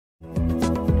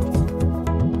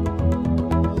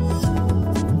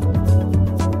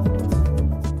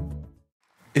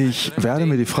Ich werde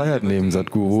mir die Freiheit nehmen,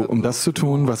 Sadhguru, um das zu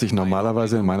tun, was ich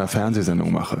normalerweise in meiner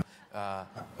Fernsehsendung mache,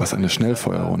 was eine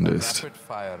Schnellfeuerrunde ist.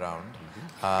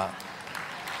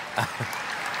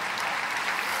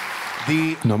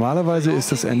 Normalerweise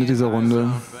ist das Ende dieser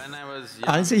Runde.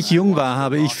 Als ich jung war,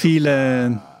 habe ich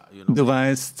viele, du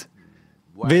weißt,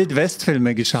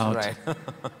 Wild-West-Filme geschaut.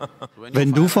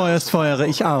 Wenn du feuerst, feuere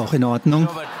ich auch. In Ordnung?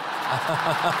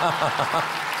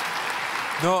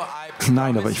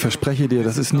 Nein, aber ich verspreche dir,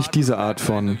 das ist nicht diese Art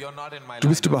von, du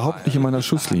bist überhaupt nicht in meiner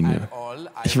Schusslinie.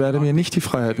 Ich werde mir nicht die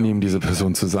Freiheit nehmen, diese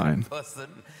Person zu sein.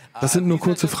 Das sind nur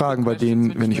kurze Fragen, bei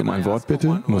denen, wenn ich um ein Wort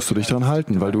bitte, musst du dich daran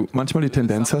halten, weil du manchmal die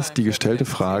Tendenz hast, die gestellte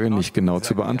Frage nicht genau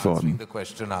zu beantworten.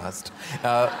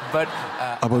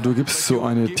 Aber du gibst so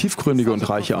eine tiefgründige und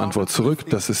reiche Antwort zurück,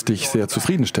 dass es dich sehr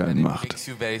zufriedenstellend macht.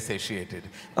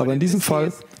 Aber in diesem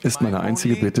Fall ist meine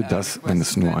einzige Bitte, dass, wenn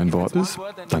es nur ein Wort ist,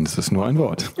 dann ist es nur ein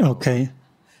Wort. Okay.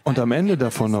 Und am Ende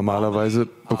davon normalerweise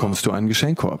bekommst du einen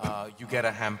Geschenkkorb.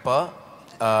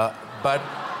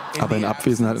 Aber in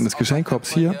Abwesenheit eines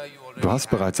Geschenkkorbs hier, du hast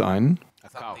bereits einen.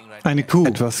 Eine Kuh.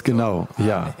 Etwas genau,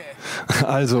 ja.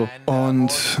 Also,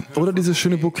 oder dieses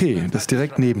schöne Bouquet, das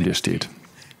direkt neben dir steht.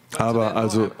 Aber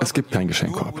also, es gibt keinen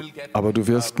Geschenkkorb. Aber du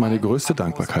wirst meine größte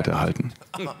Dankbarkeit erhalten.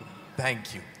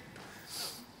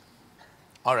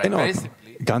 In Ordnung.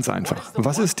 Ganz einfach.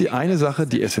 Was ist die eine Sache,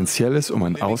 die essentiell ist, um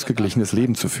ein ausgeglichenes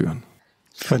Leben zu führen?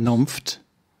 Vernunft.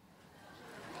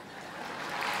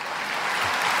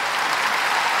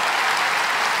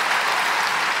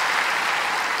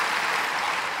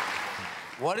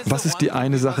 Was ist die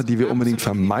eine Sache, die wir unbedingt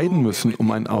vermeiden müssen, um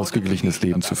ein ausgeglichenes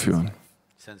Leben zu führen?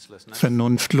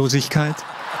 Vernunftlosigkeit.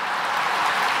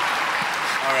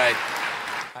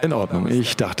 In Ordnung,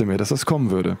 ich dachte mir, dass das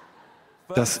kommen würde.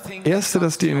 Das Erste,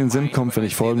 das dir in den Sinn kommt, wenn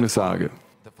ich Folgendes sage.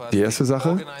 Die erste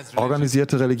Sache,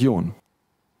 organisierte Religion.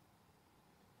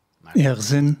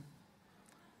 Irrsinn.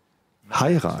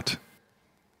 Heirat.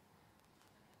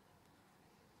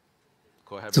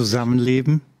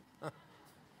 Zusammenleben.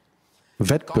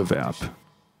 Wettbewerb.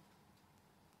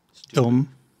 Dumm.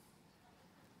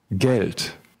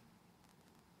 Geld.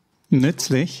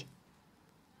 Nützlich.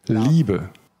 Liebe.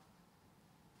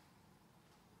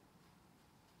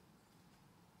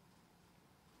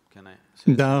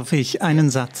 Darf ich einen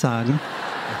Satz sagen?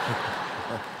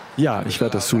 Ja, ich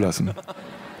werde das zulassen.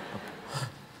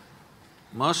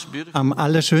 Am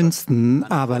allerschönsten,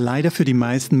 aber leider für die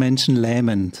meisten Menschen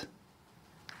lähmend.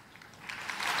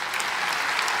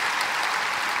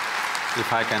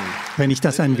 Wenn ich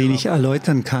das ein wenig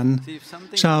erläutern kann.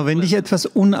 Schau, wenn dich etwas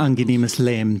Unangenehmes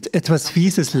lähmt, etwas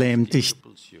Fieses lähmt dich,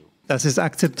 das ist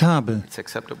akzeptabel.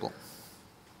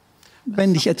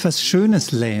 Wenn dich etwas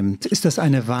Schönes lähmt, ist das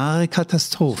eine wahre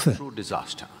Katastrophe.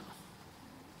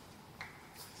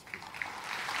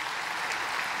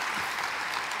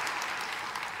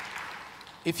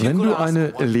 Wenn du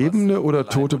eine lebende oder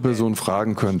tote Person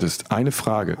fragen könntest, eine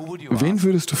Frage, wen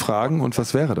würdest du fragen und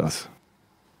was wäre das?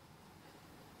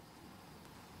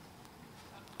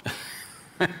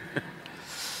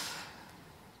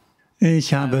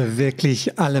 Ich habe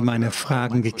wirklich alle meine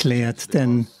Fragen geklärt,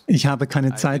 denn ich habe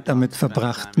keine Zeit damit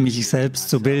verbracht, mich selbst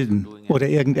zu bilden oder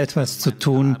irgendetwas zu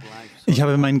tun. Ich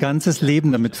habe mein ganzes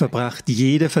Leben damit verbracht,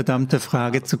 jede verdammte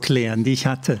Frage zu klären, die ich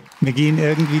hatte. Mir gehen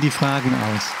irgendwie die Fragen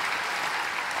aus.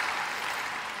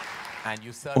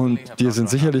 Und dir sind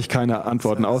sicherlich keine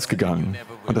Antworten ausgegangen.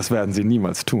 Und das werden sie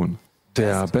niemals tun.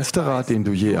 Der beste Rat, den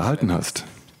du je erhalten hast.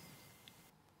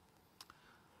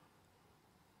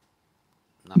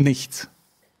 Nichts.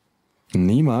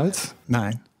 Niemals?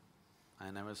 Nein.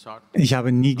 Ich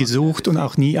habe nie gesucht und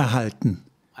auch nie erhalten.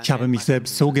 Ich habe mich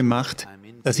selbst so gemacht,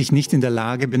 dass ich nicht in der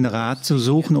Lage bin, Rat zu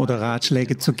suchen oder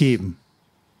Ratschläge zu geben.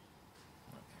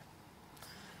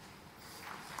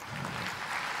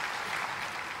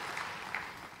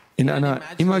 In einer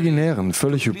imaginären,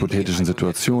 völlig hypothetischen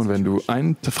Situation, wenn du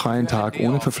einen freien Tag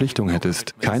ohne Verpflichtung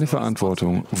hättest, keine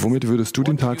Verantwortung, womit würdest du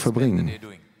den Tag verbringen?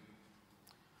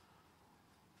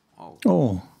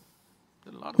 Oh,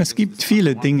 es gibt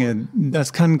viele Dinge.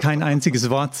 Das kann kein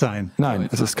einziges Wort sein. Nein,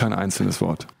 es ist kein einzelnes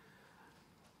Wort.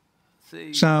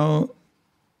 Schau,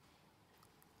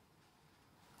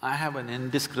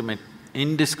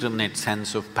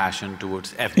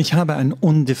 ich habe ein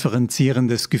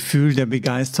undifferenzierendes Gefühl der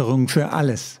Begeisterung für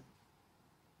alles.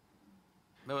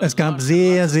 Es gab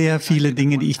sehr, sehr viele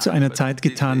Dinge, die ich zu einer Zeit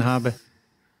getan habe.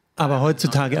 Aber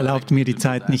heutzutage erlaubt mir die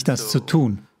Zeit nicht, das zu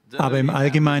tun. Aber im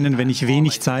Allgemeinen, wenn ich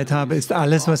wenig Zeit habe, ist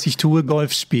alles, was ich tue,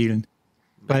 Golf spielen.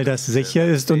 weil das sicher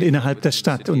ist und innerhalb der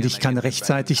Stadt und ich kann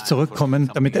rechtzeitig zurückkommen,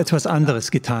 damit etwas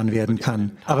anderes getan werden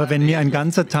kann. Aber wenn mir ein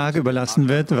ganzer Tag überlassen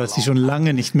wird, was Sie schon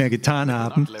lange nicht mehr getan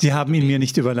haben, Sie haben ihn mir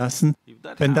nicht überlassen,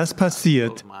 wenn das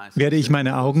passiert, werde ich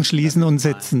meine Augen schließen und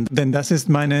sitzen, denn das ist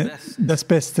das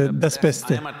Beste.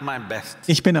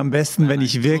 Ich bin am besten, wenn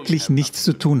ich wirklich nichts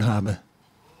zu tun habe.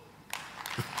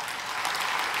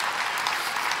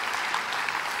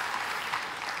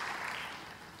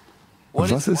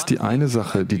 Was ist die eine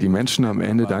Sache, die die Menschen am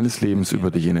Ende deines Lebens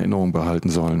über dich in Erinnerung behalten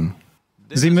sollen?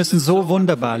 Sie müssen so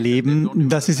wunderbar leben,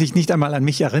 dass Sie sich nicht einmal an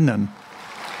mich erinnern.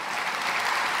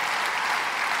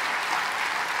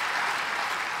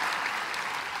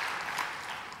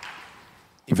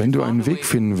 Wenn du einen Weg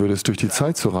finden würdest, durch die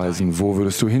Zeit zu reisen, wo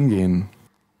würdest du hingehen?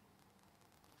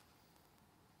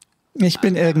 Ich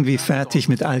bin irgendwie fertig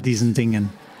mit all diesen Dingen.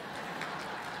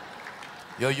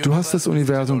 Du hast das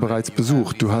Universum bereits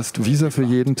besucht. Du hast Visa für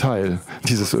jeden Teil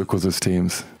dieses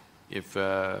Ökosystems.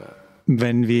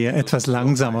 Wenn wir etwas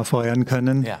langsamer feuern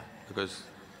können,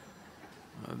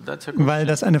 weil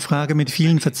das eine Frage mit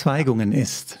vielen Verzweigungen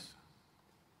ist.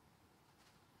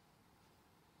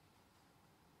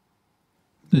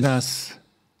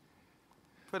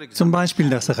 Zum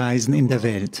Beispiel das Reisen in der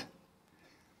Welt.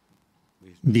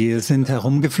 Wir sind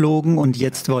herumgeflogen und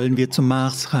jetzt wollen wir zum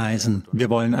Mars reisen.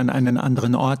 Wir wollen an einen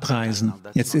anderen Ort reisen.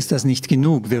 Jetzt ist das nicht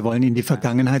genug. Wir wollen in die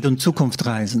Vergangenheit und Zukunft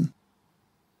reisen.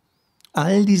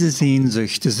 All diese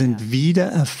Sehnsüchte sind wieder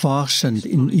erforschend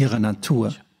in ihrer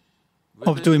Natur.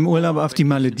 Ob du im Urlaub auf die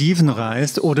Malediven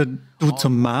reist oder du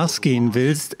zum Mars gehen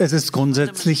willst, es ist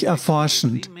grundsätzlich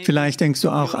erforschend. Vielleicht denkst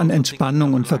du auch an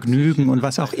Entspannung und Vergnügen und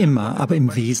was auch immer, aber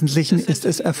im Wesentlichen ist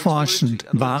es erforschend.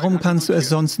 Warum kannst du es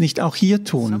sonst nicht auch hier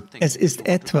tun? Es ist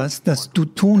etwas, das du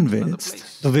tun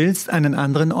willst. Du willst einen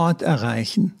anderen Ort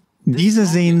erreichen. Diese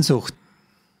Sehnsucht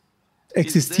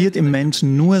existiert im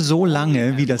Menschen nur so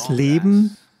lange, wie das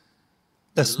Leben,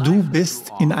 das du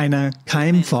bist, in einer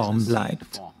Keimform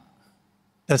bleibt.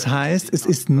 Das heißt, es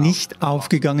ist nicht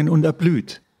aufgegangen und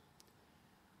erblüht.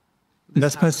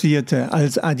 Das passierte,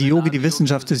 als Adiyogi die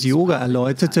Wissenschaft des Yoga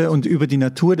erläuterte und über die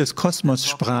Natur des Kosmos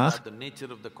sprach,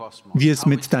 wie es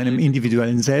mit deinem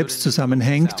individuellen Selbst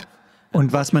zusammenhängt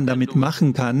und was man damit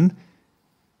machen kann.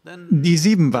 Die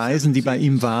 7 Weisen, die bei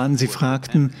ihm waren, sie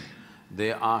fragten,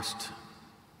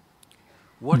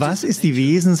 was ist die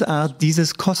Wesensart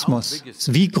dieses Kosmos?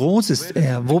 Wie groß ist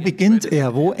er? Wo beginnt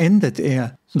er? Wo endet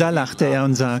er? Da lachte er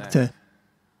und sagte,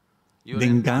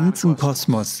 den ganzen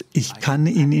Kosmos, ich kann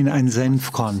ihn in ein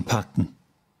Senfkorn packen.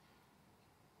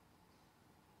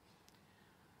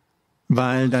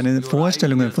 Weil deine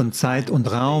Vorstellungen von Zeit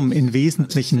und Raum im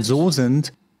Wesentlichen so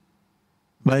sind,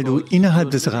 weil du innerhalb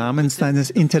des Rahmens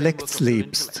deines Intellekts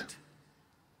lebst.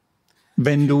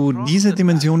 Wenn du diese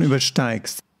Dimension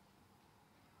übersteigst,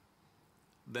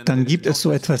 dann gibt es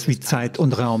so etwas wie Zeit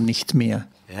und Raum nicht mehr.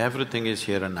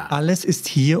 Alles ist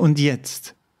hier und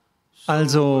jetzt.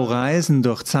 Also Reisen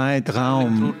durch Zeit,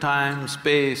 Raum.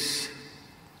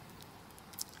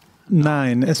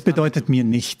 Nein, es bedeutet mir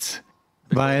nichts,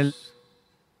 weil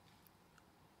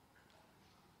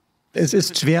es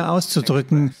ist schwer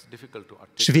auszudrücken,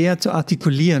 schwer zu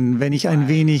artikulieren, wenn ich ein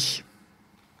wenig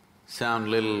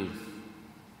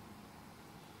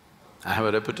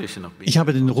Ich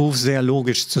habe den Ruf, sehr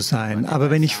logisch zu sein, aber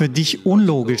wenn ich für dich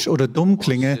unlogisch oder dumm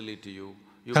klinge,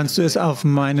 kannst du es auf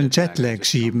meinen Jetlag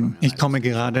schieben. Ich komme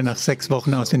gerade nach 6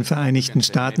 Wochen aus den Vereinigten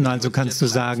Staaten, also kannst du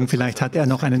sagen, vielleicht hat er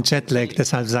noch einen Jetlag,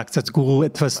 deshalb sagt Sadhguru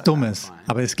etwas Dummes.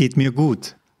 Aber es geht mir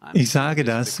gut. Ich sage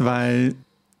das, weil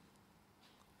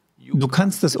du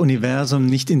kannst das Universum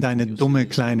nicht in deine dumme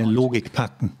kleine Logik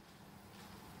packen.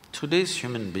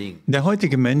 Der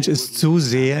heutige Mensch ist zu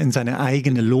sehr in seine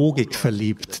eigene Logik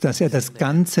verliebt, dass er das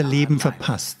ganze Leben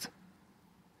verpasst.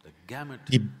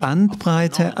 Die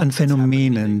Bandbreite an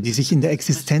Phänomenen, die sich in der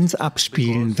Existenz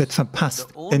abspielen, wird verpasst.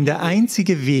 Denn der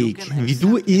einzige Weg, wie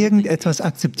du irgendetwas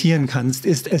akzeptieren kannst,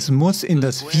 ist, es muss in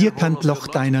das Vierkantloch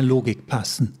deiner Logik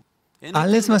passen.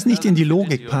 Alles, was nicht in die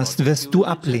Logik passt, wirst du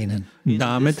ablehnen.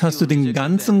 Damit hast du den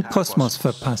ganzen Kosmos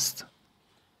verpasst.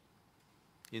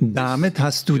 Damit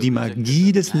hast du die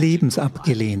Magie des Lebens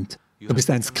abgelehnt. Du bist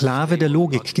ein Sklave der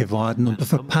Logik geworden und du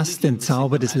verpasst den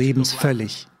Zauber des Lebens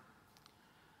völlig.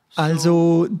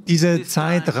 Also diese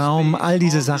Zeit, Raum, all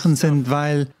diese Sachen sind,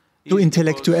 weil du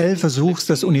intellektuell versuchst,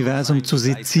 das Universum zu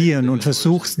sezieren und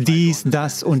versuchst, dies,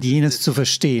 das und jenes zu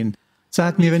verstehen.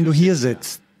 Sag mir, wenn du hier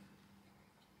sitzt.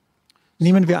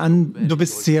 Nehmen wir an, du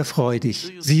bist sehr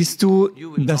freudig. Siehst du,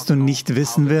 dass du nicht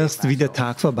wissen wirst, wie der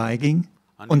Tag vorbeiging?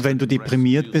 Und wenn du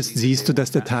deprimiert bist, siehst du,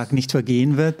 dass der Tag nicht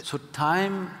vergehen wird?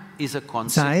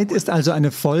 Zeit ist also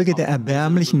eine Folge der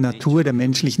erbärmlichen Natur der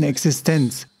menschlichen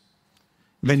Existenz.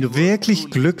 Wenn du wirklich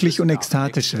glücklich und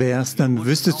ekstatisch wärst, dann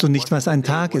wüsstest du nicht, was ein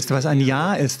Tag ist, was ein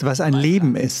Jahr ist, was ein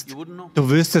Leben ist. Du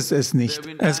wüsstest es nicht.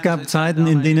 Es gab Zeiten,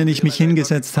 in denen ich mich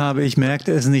hingesetzt habe, ich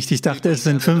merkte es nicht. Ich dachte, es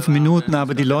sind 5 Minuten,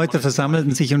 aber die Leute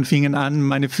versammelten sich und fingen an,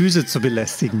 meine Füße zu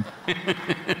belästigen.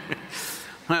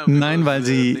 Nein, weil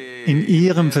sie in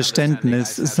ihrem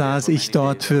Verständnis saß ich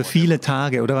dort für viele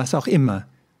Tage oder was auch immer.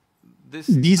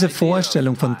 Diese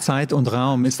Vorstellung von Zeit und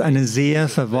Raum ist eine sehr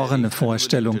verworrene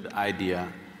Vorstellung.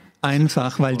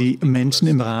 Einfach, weil die Menschen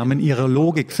im Rahmen ihrer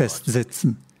Logik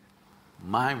festsitzen.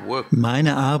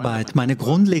 Meine Arbeit, meine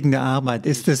grundlegende Arbeit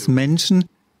ist es, Menschen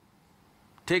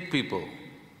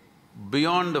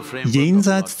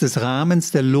jenseits des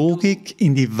Rahmens der Logik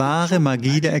in die wahre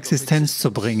Magie der Existenz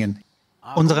zu bringen,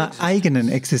 unserer eigenen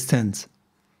Existenz.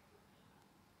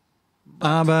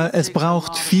 Aber es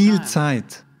braucht viel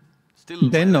Zeit.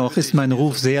 Dennoch ist mein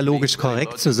Ruf sehr logisch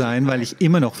korrekt zu sein, weil ich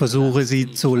immer noch versuche,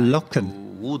 sie zu locken.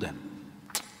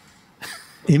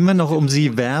 Immer noch um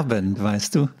sie werbend,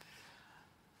 weißt du?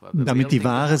 Damit die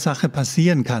wahre Sache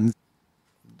passieren kann.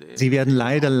 Sie werden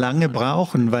leider lange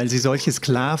brauchen, weil sie solche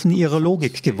Sklaven ihrer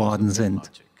Logik geworden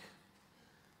sind.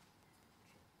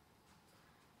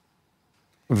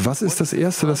 Was ist das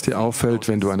Erste, das dir auffällt,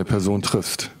 wenn du eine Person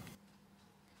triffst?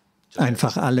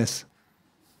 Einfach alles.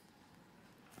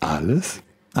 Alles?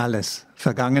 Alles.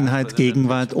 Vergangenheit,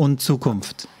 Gegenwart und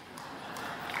Zukunft.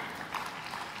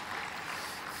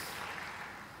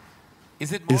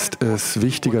 Ist es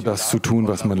wichtiger, das zu tun,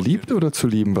 was man liebt, oder zu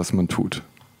lieben, was man tut?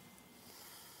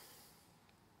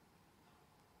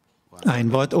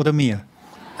 Ein Wort oder mehr?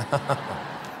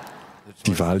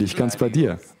 Die Wahl liegt ganz bei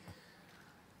dir.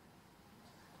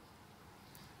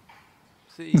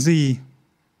 Sieh,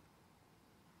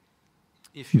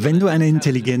 wenn du eine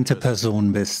intelligente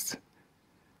Person bist,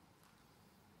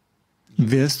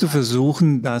 wirst du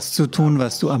versuchen, das zu tun,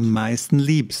 was du am meisten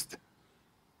liebst.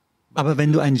 Aber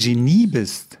wenn du ein Genie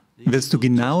bist, wirst du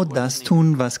genau das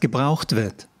tun, was gebraucht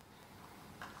wird.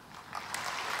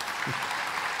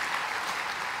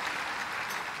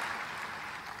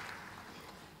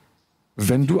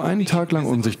 Wenn du einen Tag lang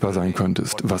unsichtbar sein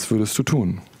könntest, was würdest du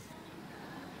tun?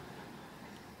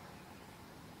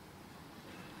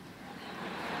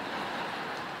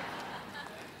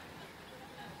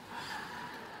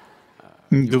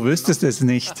 Du wüsstest es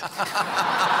nicht.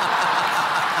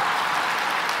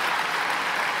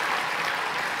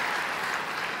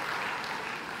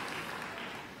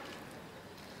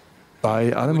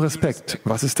 Bei allem Respekt,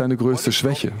 was ist deine größte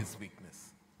Schwäche?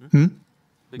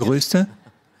 Größte?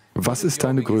 Was ist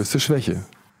deine größte Schwäche?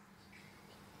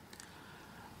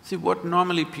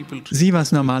 Sieh,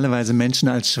 was normalerweise Menschen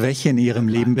als Schwäche in ihrem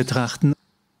Leben betrachten.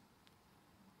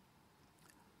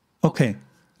 Okay,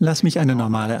 lass mich eine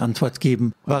normale Antwort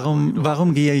geben.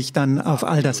 Warum gehe ich dann auf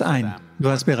all das ein? Du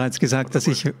hast bereits gesagt, dass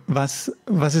ich… Was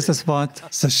ist das Wort?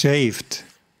 Shaved.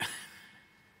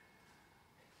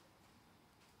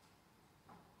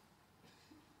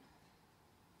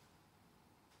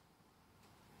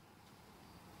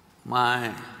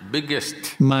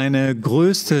 Meine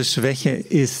größte Schwäche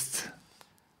ist,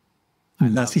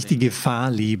 dass ich die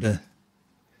Gefahr liebe.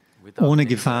 Ohne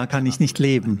Gefahr kann ich nicht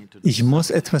leben. Ich muss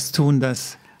etwas tun,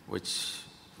 das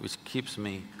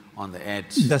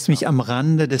mich am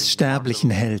Rande des Sterblichen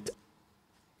hält.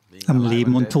 Am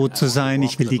Leben und Tod zu sein,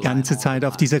 ich will die ganze Zeit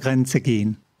auf dieser Grenze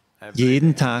gehen.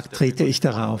 Jeden Tag trete ich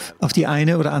darauf, auf die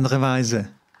eine oder andere Weise.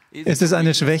 Ist es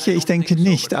eine Schwäche? Ich denke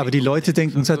nicht, aber die Leute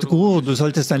denken, Sadhguru, du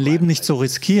solltest dein Leben nicht so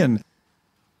riskieren.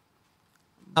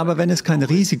 Aber wenn es kein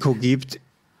Risiko gibt,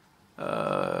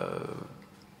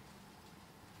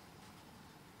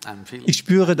 ich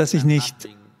spüre, dass ich nicht,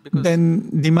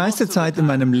 denn die meiste Zeit in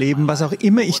meinem Leben, was auch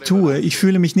immer ich tue, ich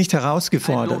fühle mich nicht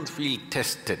herausgefordert.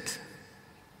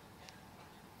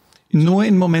 Nur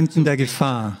in Momenten der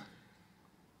Gefahr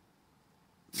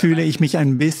fühle ich mich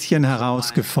ein bisschen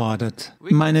herausgefordert.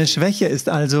 Meine Schwäche ist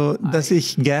also, dass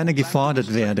ich gerne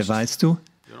gefordert werde, weißt du?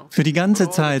 Für die ganze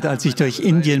Zeit, als ich durch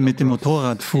Indien mit dem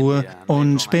Motorrad fuhr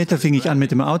und später fing ich an,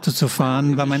 mit dem Auto zu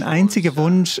fahren, war mein einziger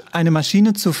Wunsch, eine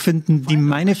Maschine zu finden, die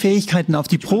meine Fähigkeiten auf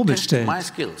die Probe stellt.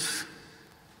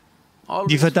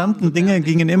 Die verdammten Dinge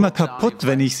gingen immer kaputt,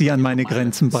 wenn ich sie an meine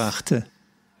Grenzen brachte.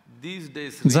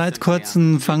 Seit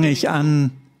kurzem fange ich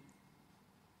an,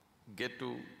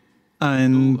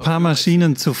 ein paar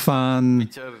Maschinen zu fahren,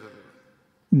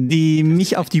 die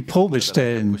mich auf die Probe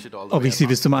stellen, ob ich sie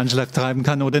bis zum Anschlag treiben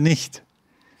kann oder nicht.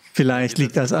 Vielleicht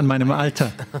liegt das an meinem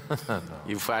Alter.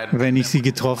 Wenn ich sie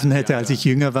getroffen hätte, als ich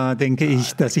jünger war, denke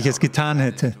ich, dass ich es getan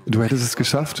hätte. Du hättest es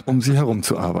geschafft, um sie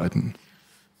herumzuarbeiten.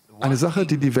 Eine Sache,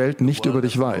 die die Welt nicht über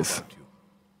dich weiß.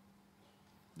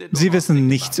 Sie wissen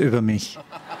nichts über mich.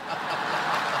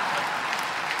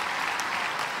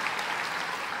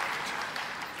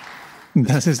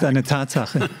 Das ist eine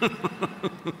Tatsache.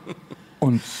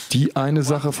 Und die eine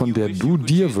Sache, von der du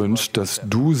dir wünschst, dass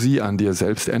du sie an dir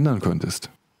selbst ändern könntest.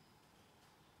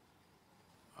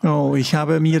 Oh, ich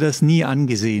habe mir das nie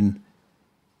angesehen.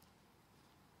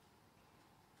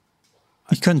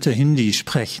 Ich könnte Hindi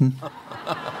sprechen.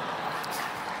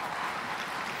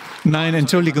 Nein,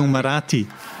 Entschuldigung, Marathi.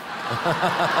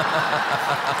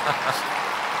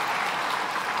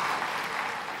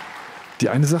 Die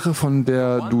eine Sache, von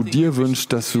der du dir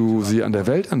wünschst, dass du sie an der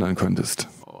Welt ändern könntest.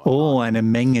 Oh, eine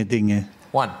Menge Dinge.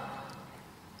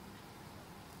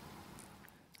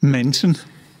 Menschen?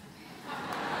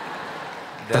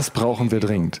 Das brauchen wir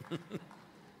dringend.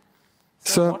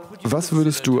 Sir, was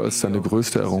würdest du als deine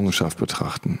größte Errungenschaft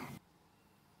betrachten?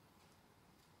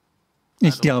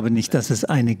 Ich glaube nicht, dass es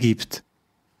eine gibt,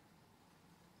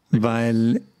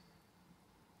 weil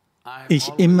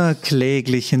ich immer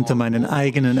kläglich hinter meinen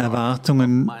eigenen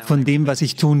Erwartungen von dem, was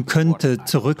ich tun könnte,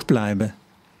 zurückbleibe.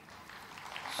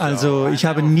 Also ich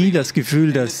habe nie das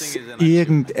Gefühl, dass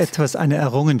irgendetwas eine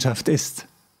Errungenschaft ist.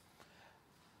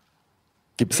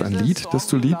 Gibt es ein Lied, das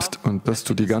du liebst und das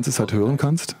du die ganze Zeit hören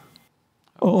kannst?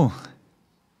 Oh.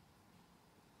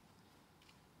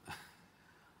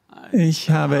 Ich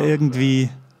habe irgendwie...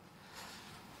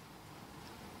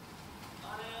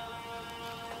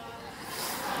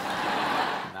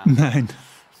 Nein.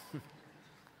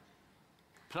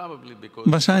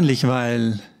 Wahrscheinlich,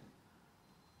 weil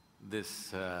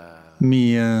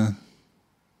mir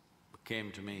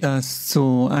das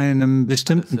zu einem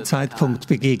bestimmten Zeitpunkt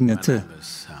begegnete,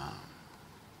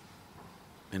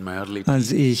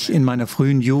 als ich in meiner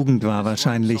frühen Jugend war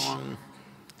wahrscheinlich.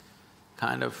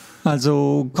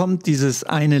 Also kommt dieses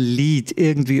eine Lied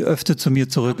irgendwie öfter zu mir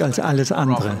zurück als alles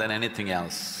andere.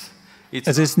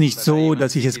 Es ist nicht so,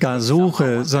 dass ich es gar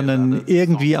suche, sondern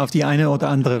irgendwie auf die eine oder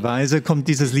andere Weise kommt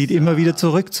dieses Lied immer wieder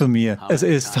zurück zu mir. Es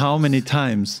ist How Many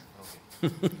Times.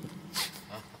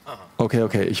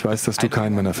 Okay, ich weiß, dass du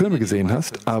keinen meiner Filme gesehen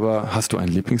hast, aber hast du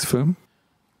einen Lieblingsfilm?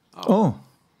 Oh.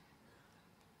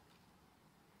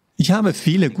 Ich habe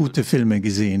viele gute Filme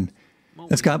gesehen.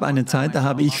 Es gab eine Zeit, da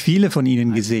habe ich viele von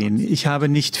ihnen gesehen. Ich habe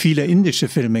nicht viele indische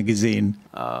Filme gesehen.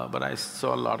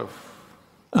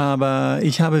 Aber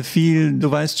ich habe viel, du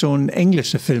weißt schon,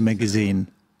 englische Filme gesehen.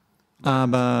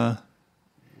 Aber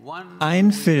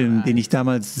ein Film, den ich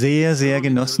damals sehr, sehr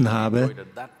genossen habe,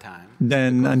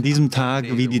 denn an diesem Tag,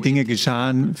 wie die Dinge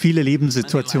geschahen, viele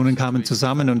Lebenssituationen kamen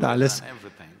zusammen und alles,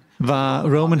 war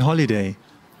Roman Holiday.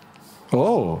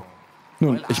 Oh.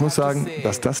 Nun, ich muss sagen,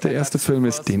 dass das der erste Film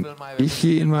ist, den ich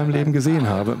je in meinem Leben gesehen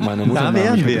habe. Meine Mutter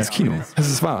nahm mich mit ins Kino. Es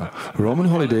ist wahr.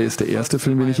 Roman Holiday ist der erste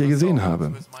Film, den ich je gesehen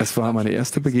habe. Es war meine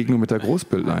erste Begegnung mit der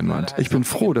Großbildleinwand. Ich bin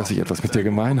froh, dass ich etwas mit dir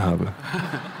gemein habe.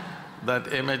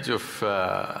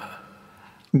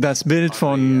 Das Bild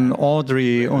von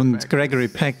Audrey und Gregory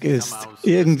Peck ist,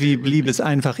 irgendwie blieb es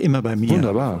einfach immer bei mir.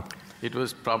 Wunderbar.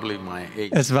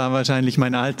 Es war wahrscheinlich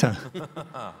mein Alter.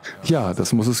 Ja,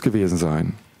 das muss es gewesen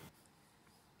sein.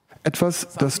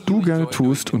 Etwas, das du gerne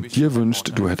tust und dir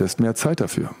wünschst, du hättest mehr Zeit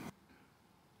dafür.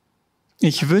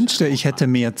 Ich wünschte, ich hätte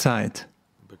mehr Zeit,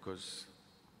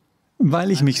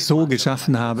 weil ich mich so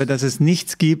geschaffen habe, dass es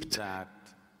nichts gibt,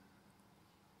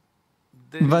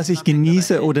 was ich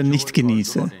genieße oder nicht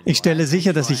genieße. Ich stelle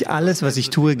sicher, dass ich alles, was ich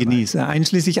tue, genieße,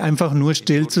 einschließlich einfach nur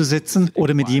still zu sitzen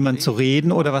oder mit jemandem zu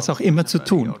reden oder was auch immer zu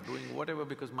tun,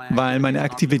 weil meine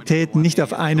Aktivität nicht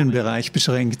auf einen Bereich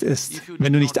beschränkt ist.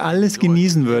 Wenn du nicht alles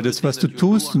genießen würdest, was du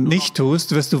tust und nicht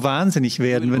tust, wirst du wahnsinnig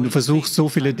werden, wenn du versuchst, so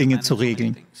viele Dinge zu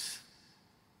regeln.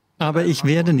 Aber ich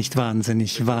werde nicht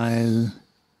wahnsinnig, weil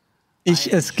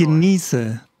ich es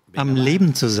genieße, am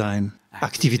Leben zu sein.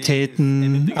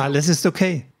 Aktivitäten, alles ist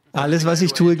okay. Alles, was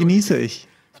ich tue, genieße ich.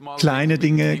 Kleine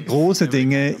Dinge, große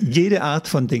Dinge, jede Art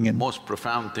von Dingen.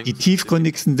 Die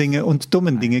tiefgründigsten Dinge und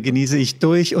dummen Dinge genieße ich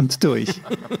durch und durch.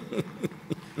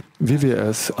 Wie wir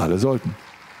es alle sollten.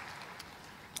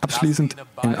 Abschließend,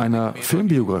 in einer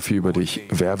Filmbiografie über dich,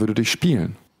 wer würde dich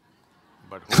spielen?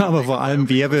 Aber vor allem,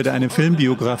 wer würde eine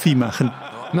Filmbiografie machen?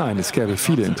 Nein, es gäbe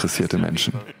viele interessierte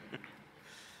Menschen.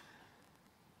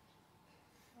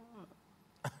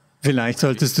 Vielleicht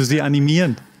solltest du sie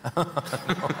animieren.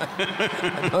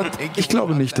 Ich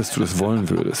glaube nicht, dass du das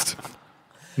wollen würdest.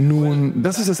 Nun,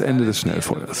 das ist das Ende des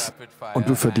Schnellfeuers. Und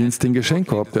du verdienst den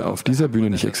Geschenkkorb, der auf dieser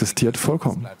Bühne nicht existiert,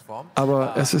 vollkommen.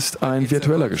 Aber es ist ein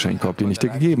virtueller Geschenkkorb, den ich dir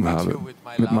gegeben habe.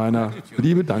 Mit meiner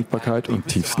Liebe, Dankbarkeit und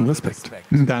tiefstem Respekt.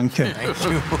 Danke.